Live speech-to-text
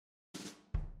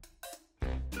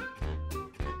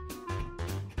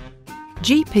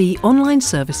GP online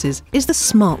services is the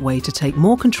smart way to take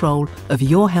more control of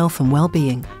your health and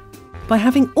well-being by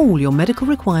having all your medical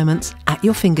requirements at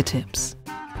your fingertips.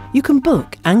 You can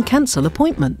book and cancel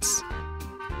appointments,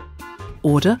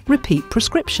 order repeat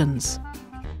prescriptions,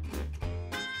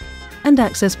 and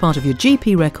access part of your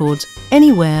GP records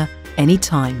anywhere,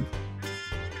 anytime.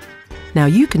 Now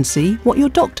you can see what your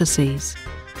doctor sees,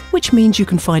 which means you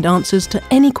can find answers to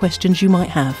any questions you might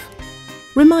have.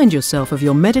 Remind yourself of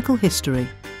your medical history,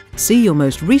 see your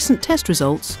most recent test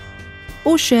results,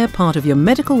 or share part of your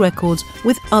medical records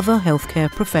with other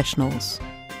healthcare professionals.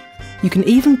 You can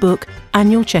even book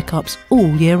annual checkups all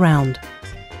year round.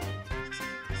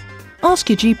 Ask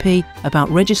your GP about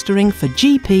registering for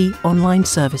GP online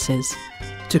services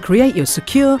to create your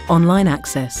secure online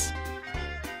access.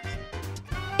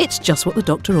 It's just what the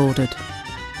doctor ordered.